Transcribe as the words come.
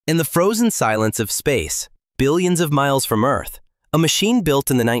In the frozen silence of space, billions of miles from Earth, a machine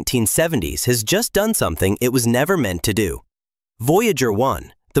built in the 1970s has just done something it was never meant to do. Voyager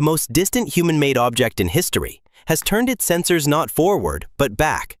 1, the most distant human-made object in history, has turned its sensors not forward, but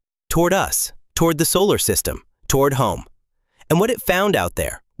back, toward us, toward the solar system, toward home. And what it found out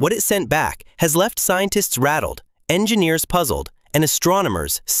there, what it sent back, has left scientists rattled, engineers puzzled, and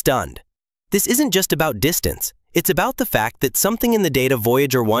astronomers stunned. This isn't just about distance. It's about the fact that something in the data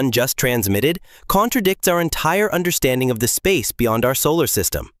Voyager 1 just transmitted contradicts our entire understanding of the space beyond our solar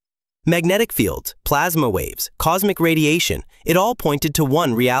system. Magnetic fields, plasma waves, cosmic radiation, it all pointed to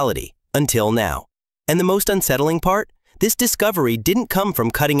one reality, until now. And the most unsettling part? This discovery didn't come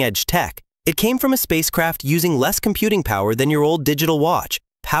from cutting-edge tech. It came from a spacecraft using less computing power than your old digital watch,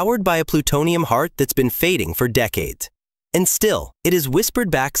 powered by a plutonium heart that's been fading for decades. And still, it has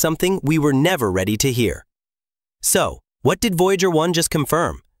whispered back something we were never ready to hear. So, what did Voyager 1 just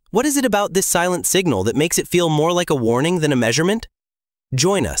confirm? What is it about this silent signal that makes it feel more like a warning than a measurement?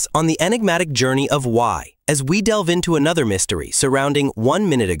 Join us on the enigmatic journey of why, as we delve into another mystery surrounding 1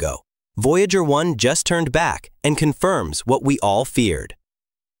 minute ago. Voyager 1 just turned back and confirms what we all feared.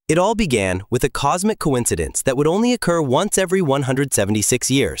 It all began with a cosmic coincidence that would only occur once every 176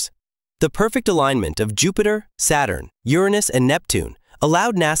 years. The perfect alignment of Jupiter, Saturn, Uranus, and Neptune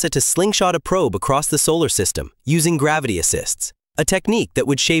allowed NASA to slingshot a probe across the solar system using gravity assists, a technique that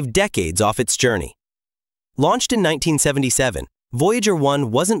would shave decades off its journey. Launched in 1977, Voyager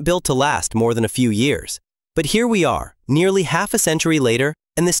 1 wasn't built to last more than a few years. But here we are, nearly half a century later,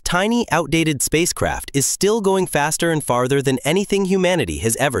 and this tiny, outdated spacecraft is still going faster and farther than anything humanity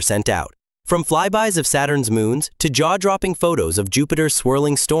has ever sent out. From flybys of Saturn's moons to jaw-dropping photos of Jupiter's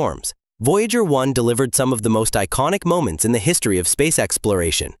swirling storms, Voyager 1 delivered some of the most iconic moments in the history of space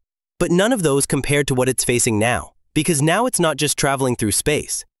exploration. But none of those compared to what it's facing now, because now it's not just traveling through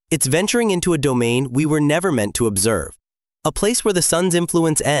space. It's venturing into a domain we were never meant to observe, a place where the sun's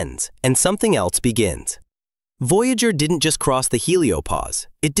influence ends and something else begins. Voyager didn't just cross the heliopause,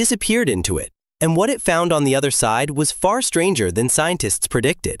 it disappeared into it, and what it found on the other side was far stranger than scientists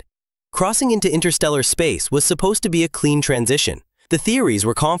predicted. Crossing into interstellar space was supposed to be a clean transition. The theories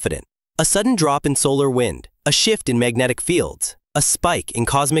were confident. A sudden drop in solar wind, a shift in magnetic fields, a spike in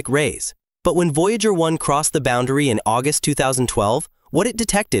cosmic rays. But when Voyager 1 crossed the boundary in August 2012, what it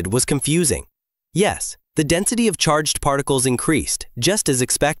detected was confusing. Yes, the density of charged particles increased, just as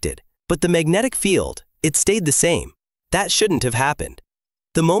expected, but the magnetic field, it stayed the same. That shouldn't have happened.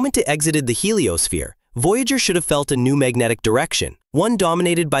 The moment it exited the heliosphere, Voyager should have felt a new magnetic direction, one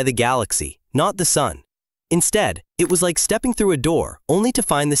dominated by the galaxy, not the sun. Instead, it was like stepping through a door, only to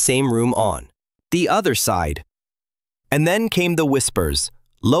find the same room on the other side. And then came the whispers,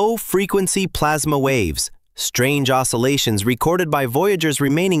 low-frequency plasma waves, strange oscillations recorded by Voyager's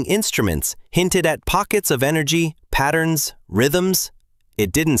remaining instruments hinted at pockets of energy, patterns, rhythms.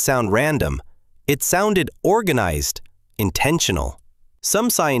 It didn't sound random. It sounded organized, intentional. Some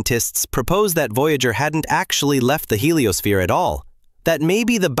scientists propose that Voyager hadn't actually left the heliosphere at all, that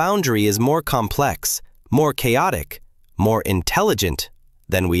maybe the boundary is more complex, more chaotic, more intelligent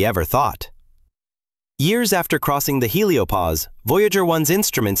than we ever thought. Years after crossing the heliopause, Voyager 1's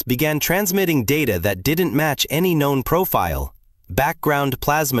instruments began transmitting data that didn't match any known profile. Background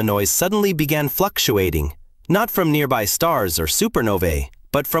plasma noise suddenly began fluctuating, not from nearby stars or supernovae,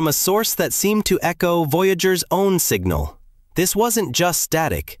 but from a source that seemed to echo Voyager's own signal. This wasn't just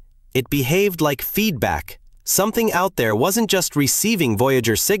static. It behaved like feedback. Something out there wasn't just receiving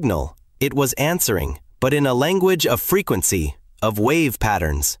Voyager's signal, it was answering, but in a language of frequency, of wave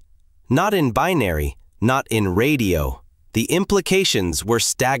patterns. Not in binary, not in radio. The implications were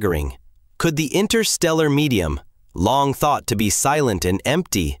staggering. Could the interstellar medium, long thought to be silent and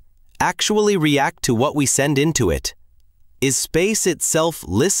empty, actually react to what we send into it? Is space itself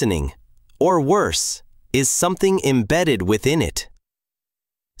listening? Or worse, is something embedded within it?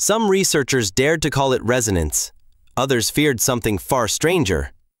 Some researchers dared to call it resonance. Others feared something far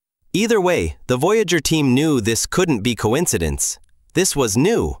stranger. Either way, the Voyager team knew this couldn't be coincidence. This was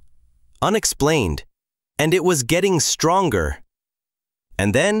new, unexplained, and it was getting stronger.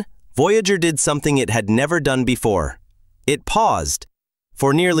 And then, Voyager did something it had never done before. It paused.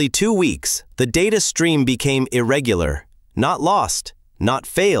 For nearly 2 weeks, the data stream became irregular, not lost, not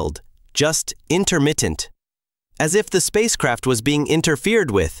failed, just intermittent. As if the spacecraft was being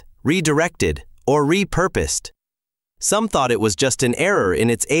interfered with, redirected, or repurposed. Some thought it was just an error in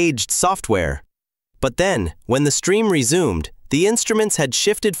its aged software. But then, when the stream resumed, the instruments had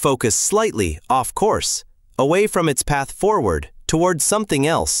shifted focus slightly off course, away from its path forward, towards something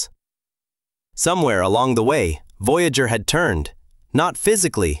else. Somewhere along the way, Voyager had turned, not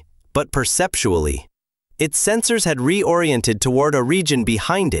physically, but perceptually. Its sensors had reoriented toward a region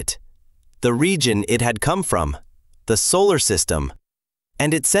behind it, the region it had come from, the solar system,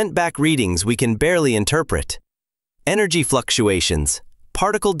 and it sent back readings we can barely interpret. Energy fluctuations,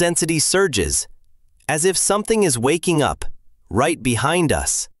 particle density surges, as if something is waking up, right behind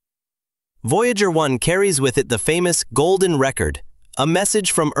us. Voyager 1 carries with it the famous Golden Record, a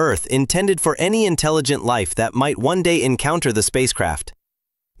message from Earth intended for any intelligent life that might one day encounter the spacecraft.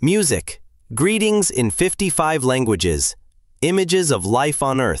 Music, greetings in 55 languages, images of life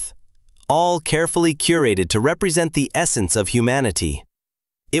on Earth, all carefully curated to represent the essence of humanity.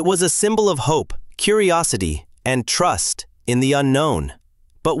 It was a symbol of hope, curiosity, and trust in the unknown.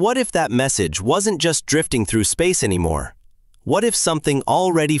 But what if that message wasn't just drifting through space anymore? What if something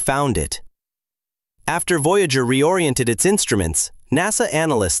already found it? After Voyager reoriented its instruments, NASA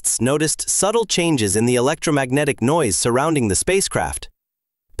analysts noticed subtle changes in the electromagnetic noise surrounding the spacecraft.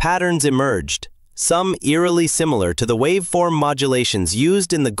 Patterns emerged, some eerily similar to the waveform modulations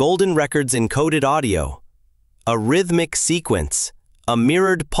used in the Golden Record's encoded audio. A rhythmic sequence, a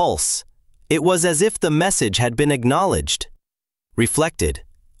mirrored pulse. It was as if the message had been acknowledged, reflected,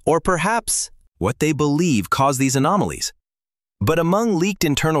 or perhaps what they believe caused these anomalies. But among leaked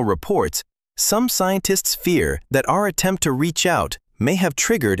internal reports, some scientists fear that our attempt to reach out may have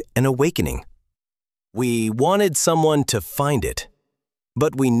triggered an awakening. We wanted someone to find it,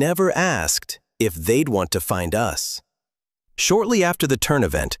 but we never asked if they'd want to find us. Shortly after the turn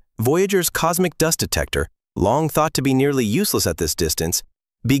event, Voyager's cosmic dust detector, long thought to be nearly useless at this distance,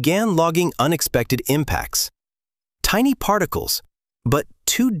 began logging unexpected impacts. Tiny particles, but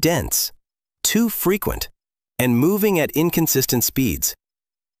too dense, too frequent, and moving at inconsistent speeds.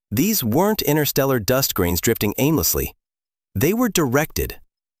 These weren't interstellar dust grains drifting aimlessly. They were directed,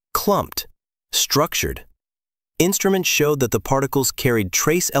 clumped, structured. Instruments showed that the particles carried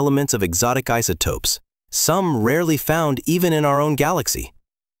trace elements of exotic isotopes, some rarely found even in our own galaxy.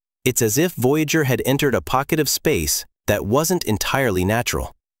 It's as if Voyager had entered a pocket of space that wasn't entirely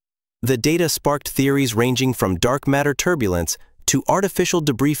natural. The data sparked theories ranging from dark matter turbulence to artificial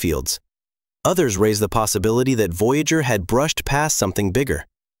debris fields. Others raised the possibility that Voyager had brushed past something bigger,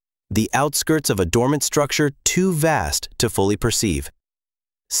 the outskirts of a dormant structure too vast to fully perceive.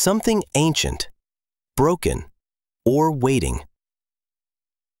 Something ancient, broken, or waiting.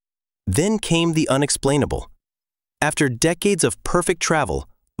 Then came the unexplainable. After decades of perfect travel,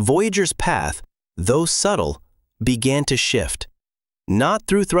 Voyager's path, though subtle, began to shift. Not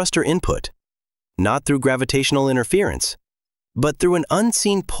through thruster input, not through gravitational interference, but through an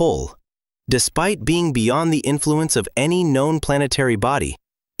unseen pull. Despite being beyond the influence of any known planetary body,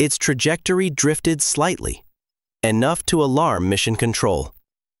 its trajectory drifted slightly, enough to alarm mission control.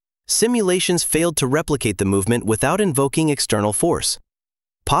 Simulations failed to replicate the movement without invoking external force.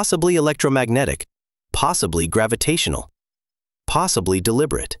 Possibly electromagnetic, possibly gravitational, possibly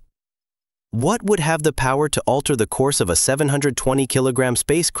deliberate. What would have the power to alter the course of a 720-kilogram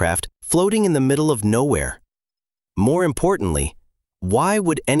spacecraft floating in the middle of nowhere? More importantly, why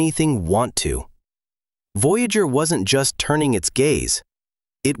would anything want to? Voyager wasn't just turning its gaze.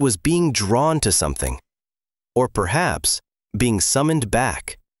 It was being drawn to something, or perhaps being summoned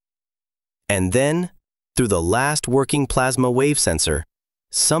back. And then, through the last working plasma wave sensor,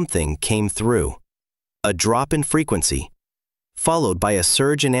 something came through. A drop in frequency, followed by a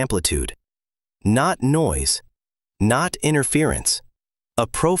surge in amplitude. Not noise, not interference. A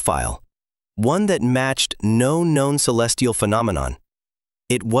profile, one that matched no known celestial phenomenon.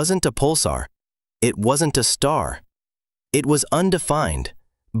 It wasn't a pulsar. It wasn't a star. It was undefined,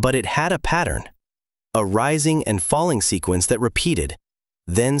 but it had a pattern. A rising and falling sequence that repeated,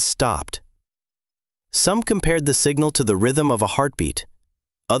 then stopped. Some compared the signal to the rhythm of a heartbeat.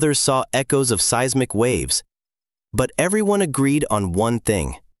 Others saw echoes of seismic waves. But everyone agreed on one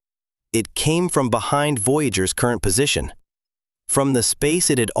thing. It came from behind Voyager's current position, from the space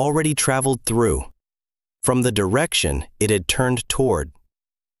it had already traveled through, from the direction it had turned toward.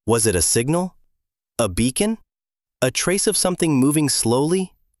 Was it a signal? A beacon? A trace of something moving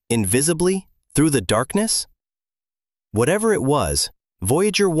slowly, invisibly, through the darkness? Whatever it was,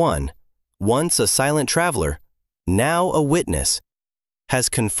 Voyager 1, once a silent traveler, now a witness, has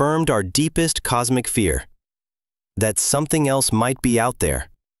confirmed our deepest cosmic fear, that something else might be out there.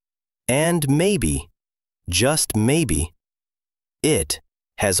 And maybe, just maybe, it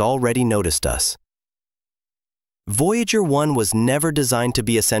has already noticed us. Voyager 1 was never designed to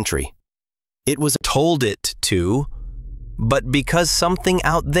be a sentry. It was told it to, but because something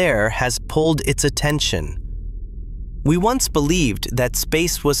out there has pulled its attention. We once believed that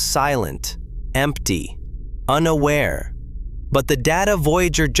space was silent, empty, unaware. But the data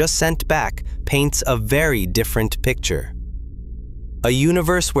Voyager just sent back paints a very different picture. A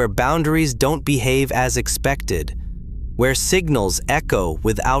universe where boundaries don't behave as expected, where signals echo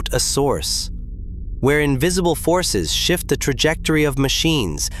without a source, where invisible forces shift the trajectory of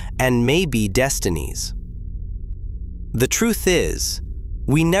machines and maybe destinies. The truth is,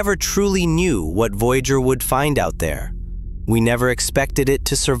 we never truly knew what Voyager would find out there. We never expected it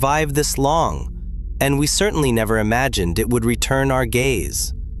to survive this long, and we certainly never imagined it would return our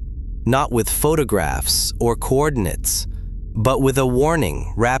gaze. Not with photographs or coordinates, but with a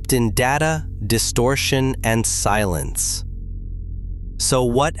warning wrapped in data, distortion, and silence. So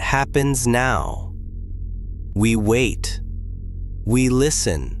what happens now? We wait, we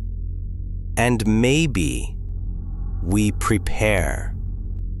listen, and maybe we prepare.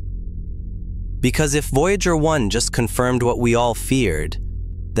 Because if Voyager 1 just confirmed what we all feared,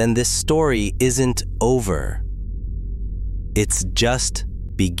 then this story isn't over. It's just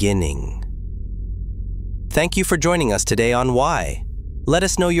beginning. Thank you for joining us today on Why. Let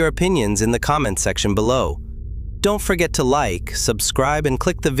us know your opinions in the comments section below. Don't forget to like, subscribe, and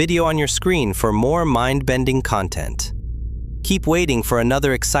click the video on your screen for more mind-bending content. Keep waiting for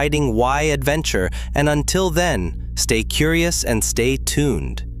another exciting Why adventure, and until then, stay curious and stay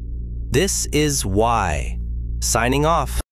tuned. This is Why. Signing off.